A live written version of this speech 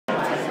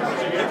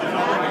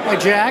Hi,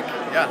 Jack.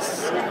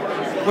 Yes.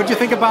 What do you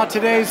think about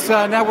today's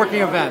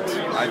networking event?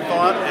 I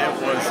thought it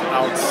was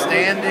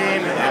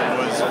outstanding. It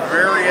was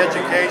very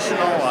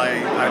educational.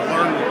 I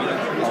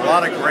learned a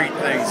lot of great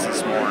things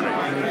this morning.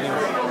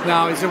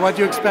 Now, is it what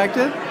you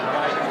expected?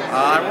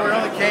 I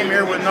really came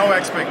here with no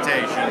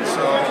expectations,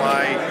 so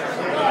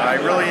I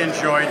really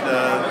enjoyed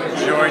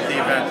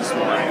the event this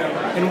morning.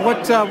 And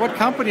what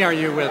company are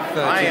you with?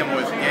 I am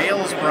with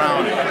Gail's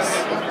Brownies.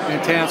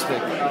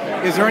 Fantastic.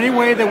 Is there any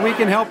way that we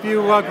can help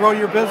you grow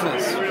your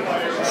business?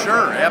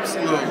 Sure,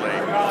 absolutely.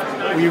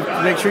 Will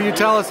you make sure you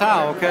tell us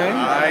how, okay?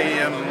 I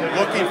am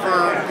looking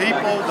for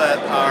people that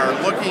are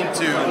looking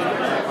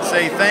to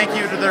say thank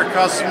you to their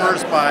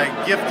customers by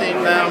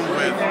gifting them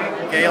with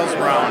Gail's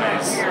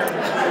Brownies.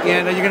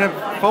 And are you going to,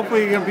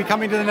 hopefully you're going to be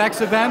coming to the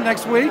next event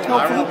next week,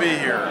 hopefully? I will be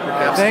here,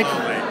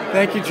 absolutely.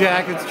 Thank you,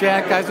 Jack. It's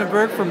Jack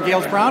Eisenberg from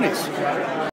Gail's Brownies.